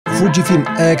Fujifilm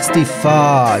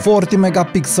X-T5, 40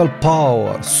 megapixel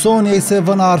power, Sony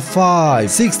A7RCII,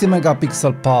 60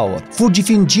 megapixel power,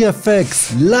 Fujifilm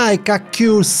GFX, Leica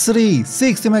Q3,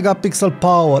 60 megapixel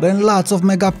power and lots of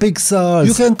megapixels.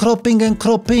 You can cropping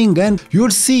and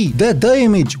you'll see that the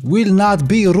image will not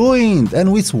be ruined,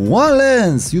 and with one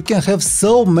lens you can have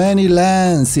so many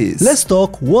lenses. Let's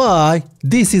talk why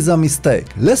this is a mistake.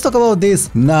 Let's talk about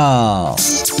this now.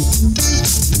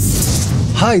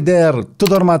 Hi there,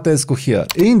 Tudor Matescu here.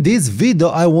 In this video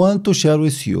I want to share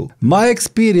with you my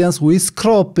experience with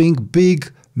cropping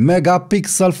big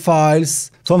megapixel files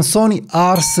from Sony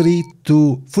R3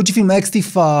 to Fujifilm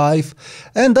X-T5,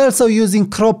 and also using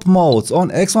crop modes on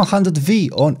X100VI,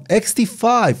 on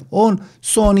X-T5, on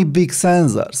Sony big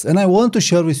sensors. And I want to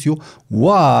share with you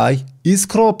why is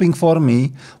cropping for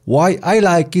me, why I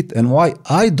like it and why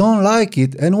I don't like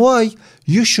it, and why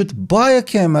you should buy a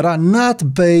camera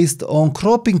not based on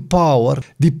cropping power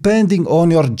depending on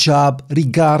your job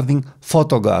regarding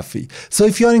photography. So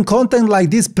if you're in content like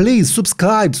this, please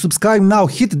subscribe now,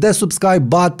 hit the subscribe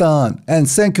button, and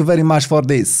thank you very much for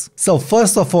this. So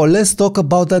first of all, let's talk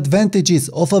about the advantages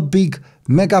of a big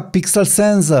megapixel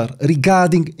sensor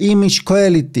regarding image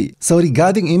quality. So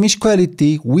regarding image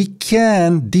quality, we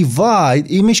can divide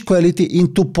image quality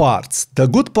in two parts, the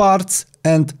good parts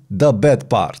and the bad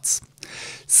parts.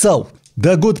 So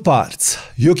the good parts,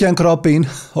 you can crop in,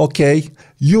 okay,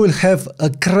 you will have a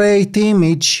great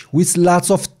image with lots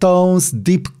of tones,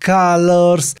 deep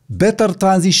colors, better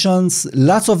transitions,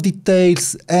 lots of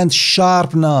details and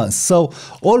sharpness. So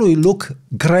all will look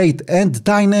great and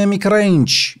dynamic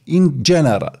range in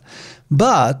general.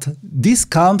 But this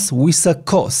comes with a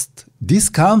cost. This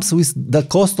comes with the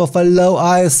cost of a low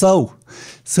ISO.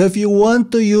 So if you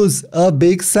want to use a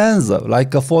big sensor,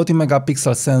 like a 40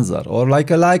 megapixel sensor, or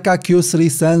like a Leica Q3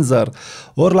 sensor,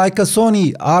 or like a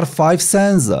Sony R5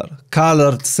 sensor,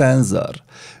 colored sensor,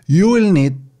 you will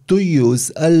need to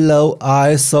use a low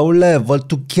ISO level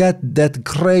to get that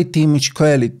great image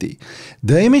quality.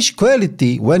 The image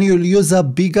quality, when you use a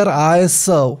bigger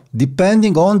ISO,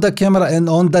 depending on the camera and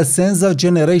on the sensor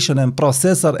generation and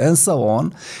processor and so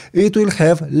on, it will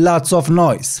have lots of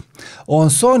noise. On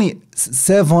Sony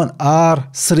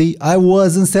A7RCII, I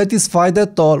wasn't satisfied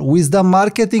at all with the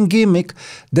marketing gimmick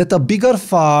that a bigger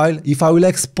file, if I will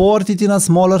export it in a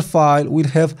smaller file, will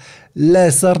have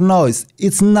lesser noise.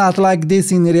 It's not like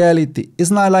this in reality. It's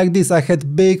not like this. I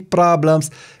had big problems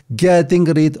getting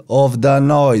rid of the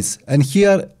noise, and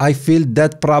here I feel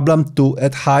that problem too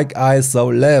at high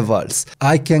ISO levels.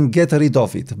 I can get rid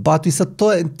of it, but with a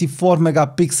 24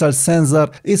 megapixel sensor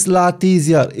it's a lot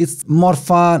easier, it's more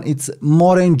fun, it's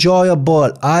more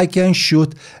enjoyable. I can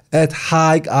shoot at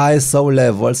high ISO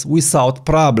levels without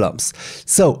problems.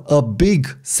 So a big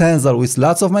sensor with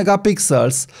lots of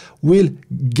megapixels will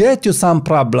get you some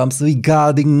problems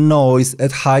regarding noise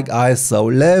at high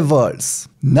ISO levels.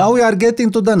 Now we are getting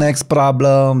to the next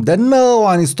problem that no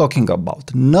one is talking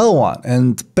about. No one.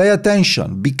 And pay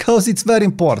attention, because it's very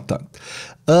important.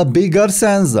 A bigger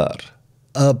sensor,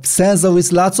 a sensor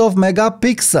with lots of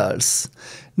megapixels,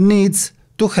 needs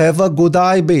to have a good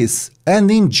IBIS.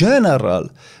 And in general,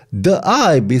 the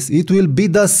IBIS, it will be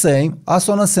the same as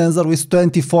on a sensor with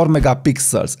 24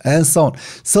 megapixels and so on.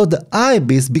 So the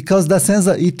IBIS, because the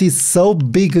sensor it is so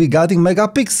big regarding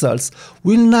megapixels,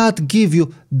 will not give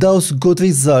you those good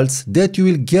results that you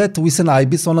will get with an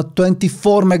IBIS on a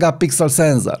 24 megapixel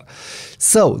sensor.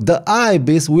 So the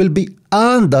IBIS will be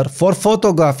under, for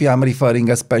photography I'm referring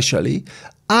especially,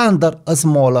 under a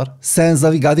smaller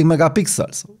sensor regarding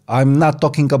megapixels. I'm not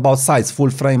talking about size, full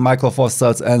frame, micro four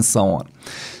thirds and so on.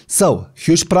 So,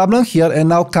 huge problem here, and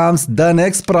now comes the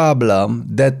next problem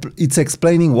that it's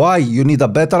explaining why you need a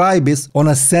better IBIS on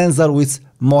a sensor with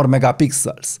more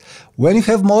megapixels. When you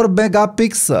have more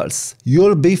megapixels,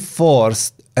 you'll be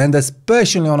forced, and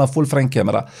especially on a full frame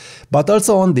camera, but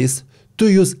also on this, to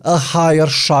use a higher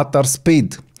shutter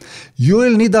speed. You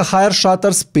will need a higher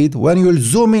shutter speed when you will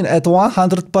zoom in at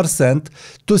 100%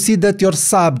 to see that your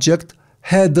subject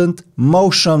hadn't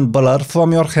motion blur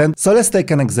from your hand. So let's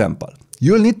take an example.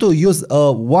 You will need to use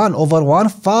a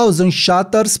 1/1000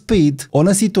 shutter speed on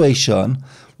a situation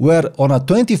where on a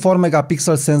 24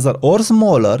 megapixel sensor or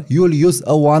smaller, you will use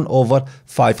a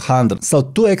 1/500. So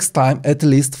 2x time at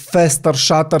least faster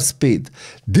shutter speed.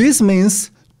 This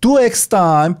means 2x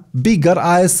time bigger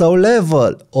ISO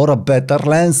level or a better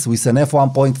lens with an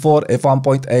f1.4,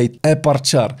 f1.8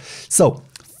 aperture. So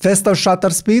faster shutter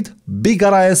speed,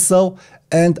 bigger ISO,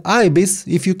 and IBIS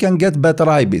if you can get better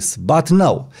IBIS, but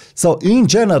no. So in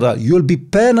general, you'll be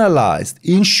penalized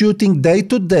in shooting day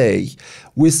to day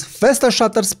with faster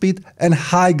shutter speed and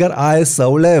higher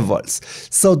ISO levels.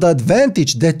 So the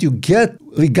advantage that you get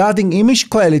regarding image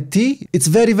quality, it's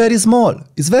very small.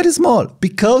 It's very small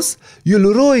because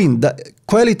you'll ruin the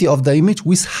quality of the image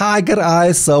with higher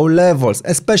ISO levels,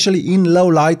 especially in low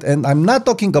light. And I'm not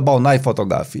talking about night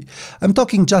photography. I'm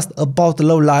talking just about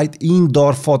low light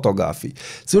indoor photography.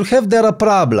 So you'll have there a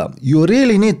problem. You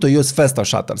really need to use faster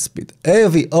shutter speed.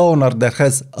 Every owner that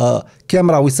has a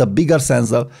camera with a bigger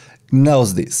sensor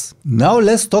knows this. Now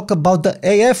let's talk about the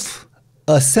AF.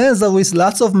 A sensor with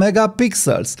lots of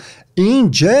megapixels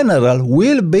in general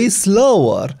will be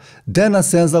slower than a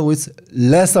sensor with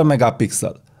lesser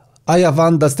megapixel. I have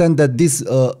understand that this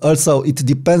also it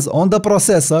depends on the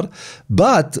processor,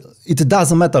 but it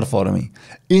doesn't matter for me.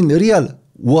 In real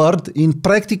world, in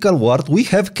practical world, we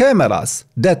have cameras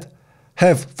that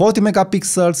have 40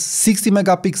 megapixels, 60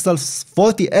 megapixels,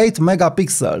 48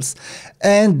 megapixels,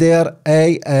 and their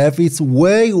AF is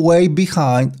way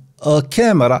behind a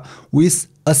camera with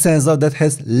a sensor that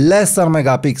has lesser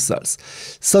megapixels.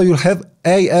 So you have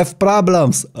AF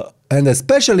problems, and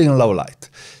especially in low light.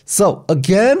 So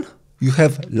again, you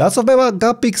have lots of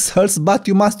megapixels, but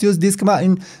you must use this camera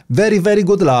in very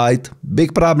good light.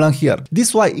 Big problem here. This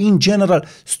is why in general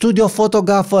studio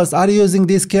photographers are using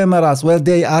these cameras where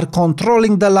they are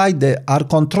controlling the light, they are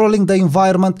controlling the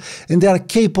environment, and they are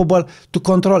capable to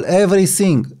control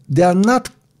everything. They are not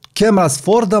cameras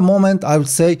for the moment, I would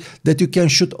say, that you can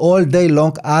shoot all day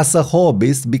long as a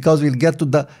hobbyist, because we'll get to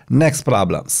the next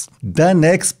problems. The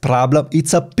next problem,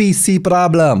 it's a PC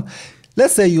problem.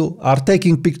 Let's say you are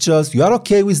taking pictures, you are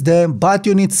okay with them, but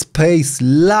you need space,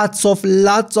 lots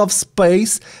of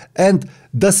space, and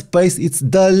the space, it's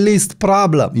the least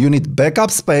problem. You need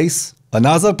backup space,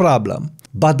 another problem.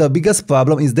 But the biggest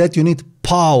problem is that you need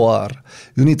power.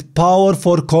 You need power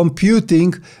for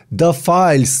computing the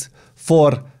files,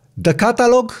 for the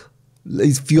catalog,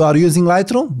 if you are using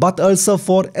Lightroom, but also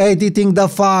for editing the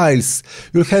files.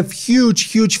 You'll have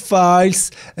huge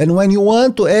files, and when you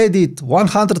want to edit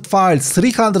 100 files,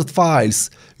 300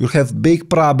 files, you'll have big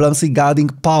problems regarding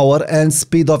power and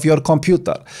speed of your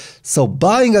computer. So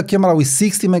buying a camera with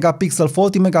 60 megapixel,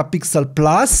 40 megapixel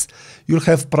plus, you'll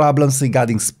have problems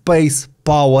regarding space,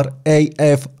 power,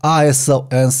 AF,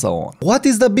 ISO, and so on. What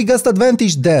is the biggest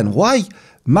advantage then? Why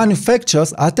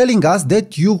manufacturers are telling us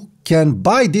that you can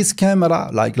buy this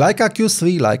camera like Leica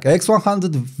Q3, like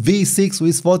X100VI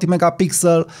with 40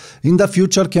 megapixel in the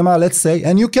future camera, let's say,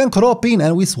 and you can crop in,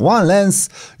 and with one lens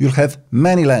you'll have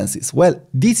many lenses. Well,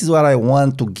 this is what I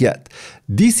want to get.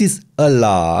 This is a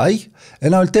lie,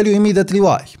 and I'll tell you immediately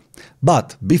why.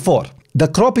 But before, the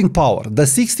cropping power, the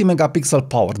 60 megapixel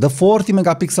power, the 40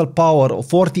 megapixel power,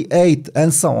 48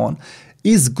 and so on,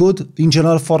 is good in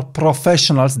general for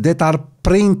professionals that are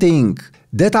printing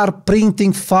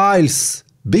files,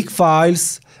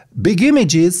 big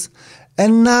images,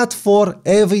 and not for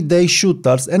everyday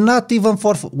shooters, and not even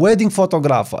for wedding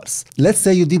photographers. Let's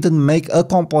say you didn't make a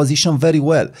composition very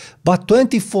well, but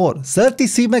 24,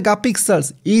 33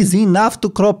 megapixels is enough to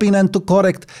crop in and to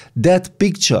correct that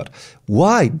picture.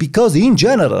 Why? Because in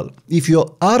general, if you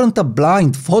aren't a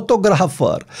blind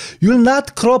photographer, you'll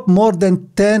not crop more than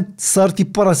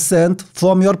 10–30%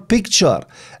 from your picture.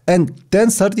 And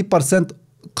 10–30%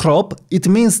 crop, it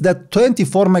means that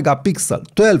 24 megapixel,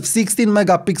 12, 16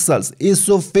 megapixels is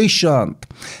sufficient.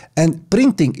 And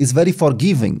printing is very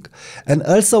forgiving. And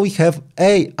also we have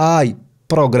AI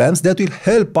programs that will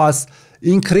help us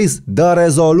increase the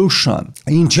resolution.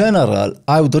 In general,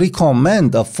 I would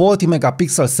recommend a 40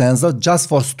 megapixel sensor just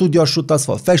for studio shooters,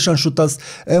 for fashion shooters,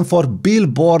 and for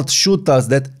billboard shooters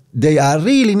that they are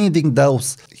really needing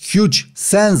those huge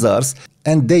sensors,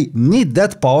 and they need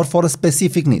that power for a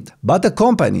specific need. But the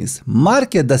companies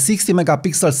market the 60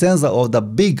 megapixel sensor or the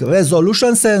big resolution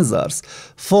sensors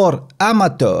for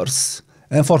amateurs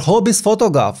and for hobbyist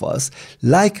photographers,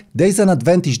 like there's an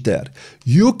advantage there.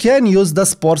 You can use the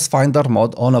sports finder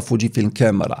mode on a Fujifilm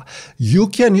camera. You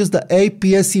can use the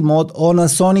APS-C mode on a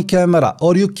Sony camera,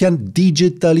 or you can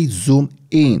digitally zoom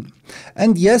in.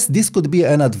 And yes, this could be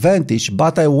an advantage,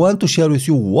 but I want to share with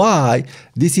you why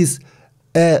this is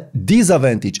a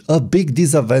disadvantage, a big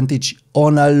disadvantage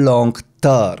on a long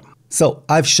term. So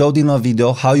I've showed in a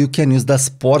video how you can use the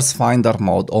sports finder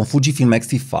mode on Fujifilm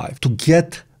X-T5 to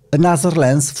get another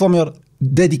lens from your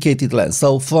dedicated lens.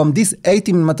 So from this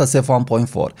 80mm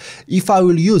f1.4, if I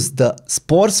will use the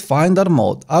sports finder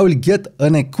mode, I will get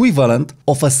an equivalent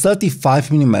of a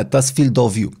 35mm field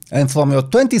of view. And from your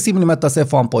 20mm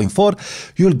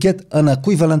f1.4, you'll get an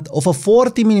equivalent of a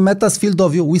 40mm field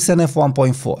of view with an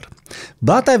f1.4.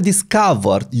 But I've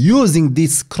discovered using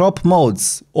these crop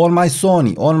modes on my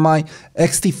Sony, on my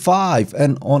X-T5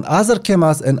 and on other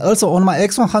cameras and also on my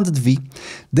X100V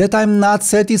that I'm not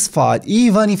satisfied.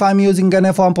 Even if I'm using an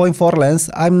f1.4 lens,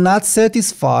 I'm not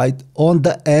satisfied on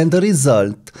the end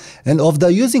result and of the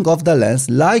using of the lens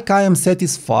like I am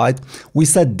satisfied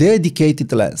with a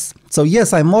dedicated lens. So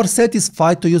yes, I'm more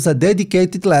satisfied to use a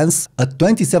dedicated lens, a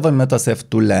 27mm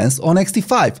f2 lens on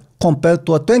X-T5 compared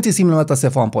to a 20mm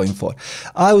f1.4.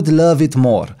 I would love it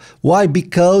more. Why?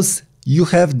 Because you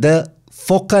have the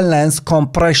focal length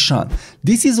compression.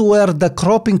 This is where the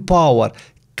cropping power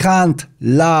can't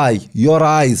lie your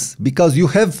eyes, because you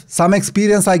have some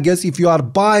experience, I guess, if you are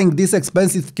buying these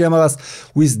expensive cameras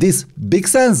with these big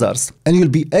sensors, and you'll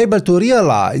be able to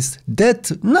realize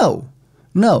that no,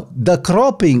 the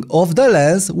cropping of the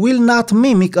lens will not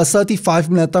mimic a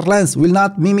 35mm lens, will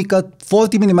not mimic a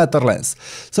 40mm lens.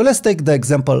 So let's take the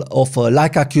example of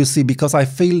Leica QC, because I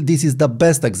feel this is the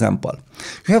best example.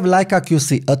 You have Leica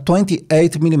QC, a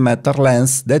 28mm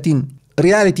lens that in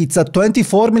reality it's a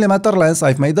 24mm lens.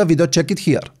 I've made a video, check it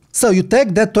here. So you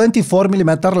take that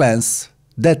 24mm lens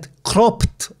that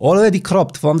already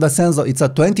cropped from the sensor, it's a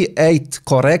 28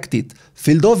 corrected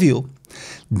field of view.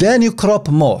 Then you crop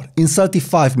more in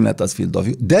 35mm field of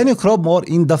view. Then you crop more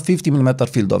in the 50mm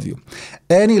field of view.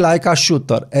 Any Leica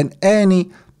shooter and any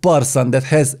person that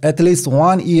has at least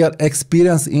 1 year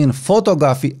experience in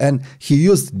photography and he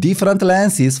used different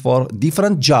lenses for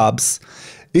different jobs,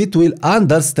 it will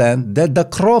understand that the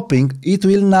cropping, it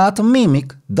will not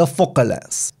mimic the focal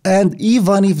length. And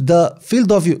even if the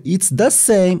field of view it's the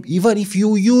same, even if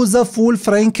you use a full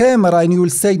frame camera and you will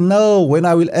say, no, when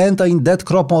I will enter in that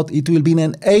crop mode, it will be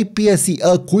an APS-C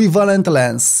equivalent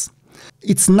lens.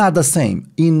 It's not the same.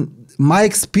 In my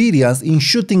experience in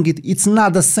shooting it, it's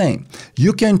not the same.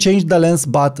 You can change the lens,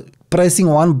 but pressing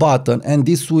one button, and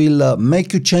this will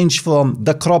make you change from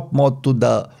the crop mode to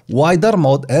the wider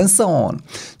mode and so on.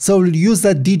 So we'll use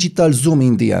a digital zoom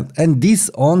in the end, and this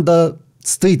on the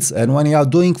streets and when you are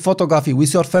doing photography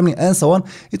with your family and so on,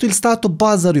 it will start to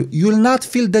bother you. You will not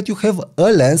feel that you have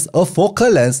a lens, a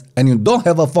focal lens, and you don't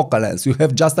have a focal lens, you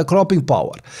have just a cropping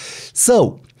power.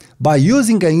 So by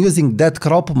using that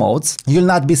crop modes, you'll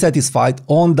not be satisfied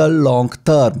on the long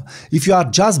term. If you are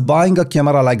just buying a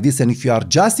camera like this and if you are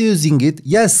just using it,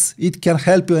 yes, it can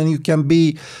help you and you can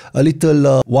be a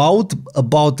little wowed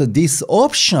about this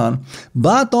option.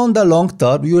 But on the long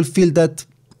term, you will feel that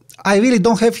I really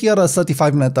don't have here a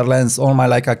 35mm lens on my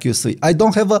Leica Q3. I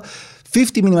don't have a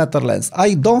 50mm lens.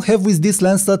 I don't have with this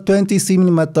lens a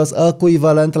 20mm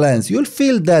equivalent lens. You'll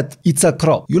feel that it's a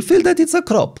crop. You'll feel that it's a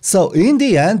crop. So in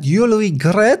the end, you'll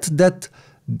regret that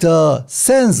the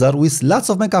sensor with lots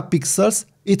of megapixels,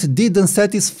 it didn't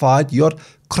satisfy your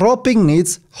cropping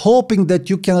needs, hoping that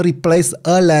you can replace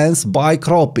a lens by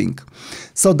cropping.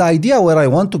 So the idea where I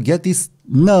want to get is,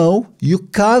 no, you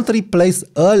can't replace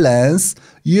a lens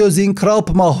using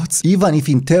crop modes, even if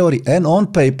in theory and on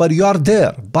paper you are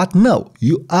there. But no,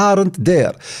 you aren't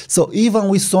there. So even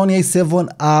with Sony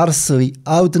A7RCII,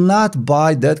 I would not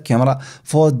buy that camera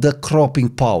for the cropping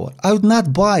power. I would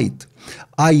not buy it.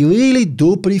 I really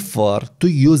do prefer to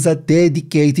use a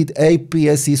dedicated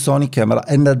APS-C Sony camera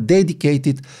and a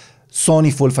dedicated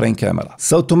Sony full frame camera.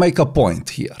 So to make a point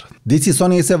here, this is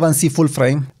Sony A7C full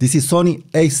frame, this is Sony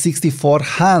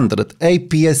A6400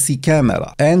 APS-C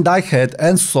camera, and I had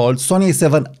and sold Sony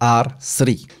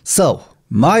A7RCII. So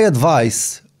my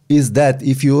advice is that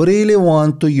if you really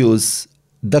want to use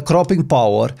the cropping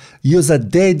power, use a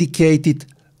dedicated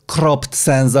cropped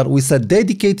sensor with a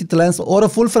dedicated lens or a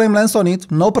full frame lens on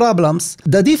it, no problems.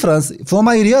 The difference for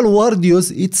my real world use,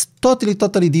 it's totally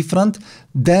different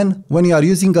than when you are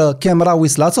using a camera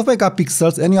with lots of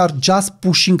megapixels and you are just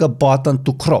pushing a button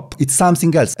to crop. It's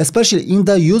something else, especially in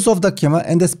the use of the camera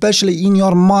and especially in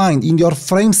your mind, in your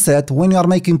frame set when you are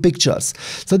making pictures.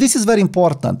 So this is very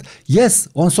important. Yes,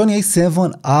 on Sony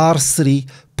A7RCII,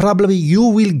 probably you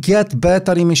will get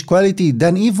better image quality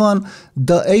than even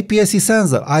the APS-C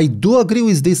sensor. I do agree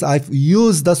with this. I've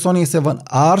used the Sony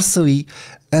A7RCII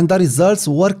and the results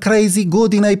were crazy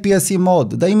good in APS-C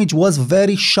mode. The image was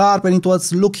very sharp and it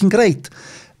was looking great.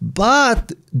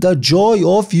 But the joy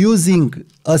of using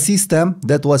a system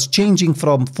that was changing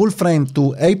from full frame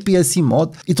to APS-C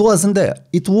mode, it wasn't there.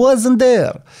 It wasn't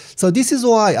there. So this is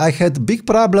why I had big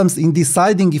problems in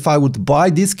deciding if I would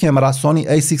buy this camera, Sony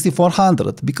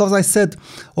A6400, because I said,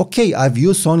 okay, I've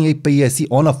used Sony APS-C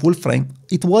on a full frame.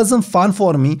 It wasn't fun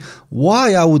for me.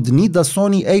 Why I would need a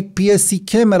Sony APS-C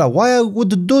camera? Why I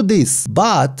would do this?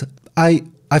 But I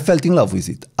I felt in love with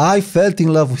it. I felt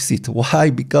in love with it.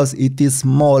 Why? Because it is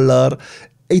smaller.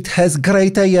 It has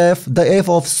great AF. The AF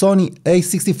of Sony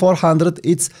A6400,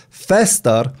 it's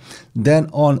faster than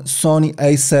on Sony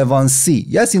A7C.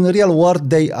 Yes, in real world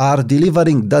they are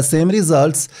delivering the same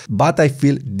results, but I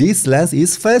feel this lens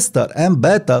is faster and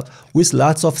better with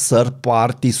lots of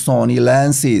third-party Sony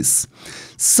lenses.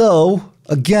 So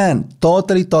again,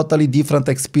 totally different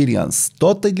experience.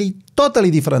 Totally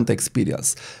different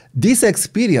experience. This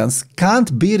experience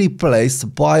can't be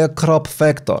replaced by a crop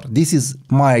factor. This is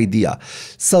my idea.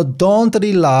 So don't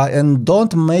rely and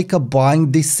don't make a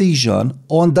buying decision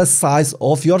on the size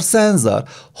of your sensor,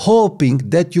 hoping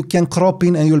that you can crop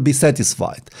in and you'll be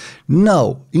satisfied.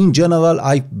 No, in general,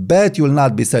 I bet you'll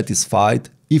not be satisfied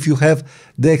if you have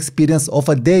the experience of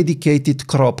a dedicated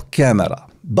crop camera.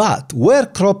 But where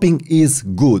cropping is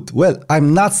good? Well,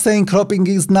 I'm not saying cropping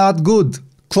is not good.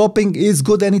 Cropping is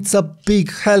good and it's a big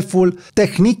helpful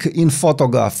technique in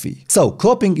photography. So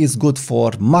cropping is good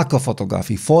for macro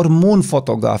photography, for moon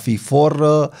photography,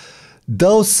 for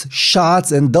those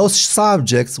shots and those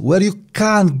subjects where you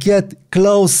can't get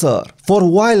closer, for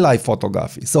wildlife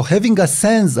photography. So having a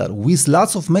sensor with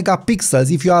lots of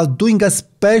megapixels, if you are doing a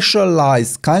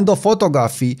specialized kind of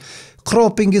photography,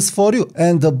 cropping is for you.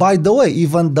 And by the way,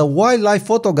 even the wildlife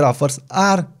photographers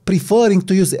are preferring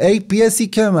to use APS-C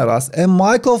cameras and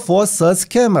micro four thirds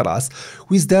cameras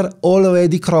with their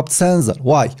already cropped sensor.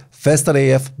 Why? Faster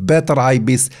AF, better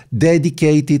IBIS,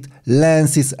 dedicated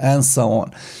lenses, and so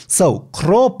on. So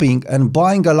cropping and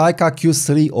buying a Leica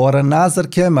Q3 or another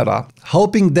camera,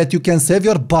 hoping that you can save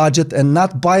your budget and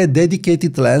not buy a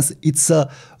dedicated lens, it's a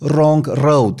wrong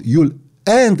road. You'll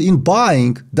end in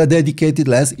buying the dedicated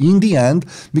lens in the end,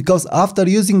 because after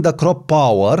using the crop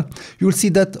power, you'll see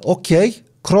that, okay,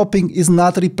 cropping is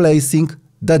not replacing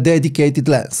the dedicated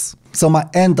lens. So my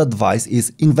end advice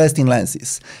is invest in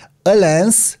lenses. A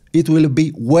lens, it will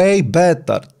be way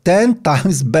better, 10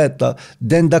 times better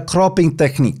than the cropping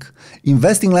technique.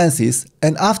 Invest in lenses,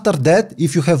 and after that,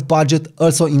 if you have budget,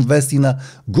 also invest in a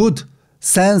good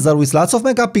sensor with lots of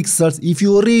megapixels if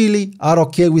you really are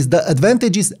okay with the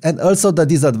advantages and also the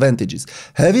disadvantages.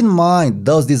 Have in mind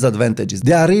those disadvantages,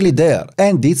 they are really there,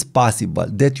 and it's possible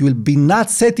that you will be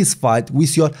not satisfied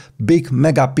with your big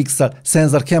megapixel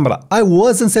sensor camera. I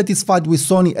wasn't satisfied with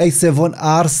Sony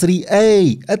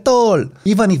A7RCII at all,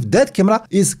 even if that camera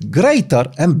is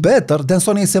greater and better than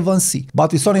Sony A7C.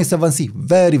 But with Sony A7C,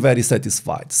 very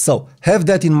satisfied. So have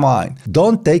that in mind.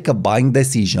 Don't take a buying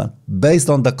decision based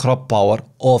on the crop power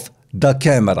of the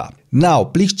camera. Now,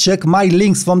 please check my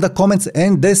links from the comments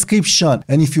and description.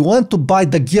 And if you want to buy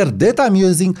the gear that I'm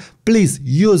using, please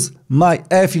use my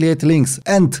affiliate links.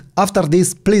 And after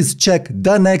this, please check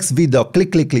the next video.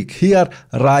 Click here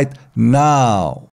right now.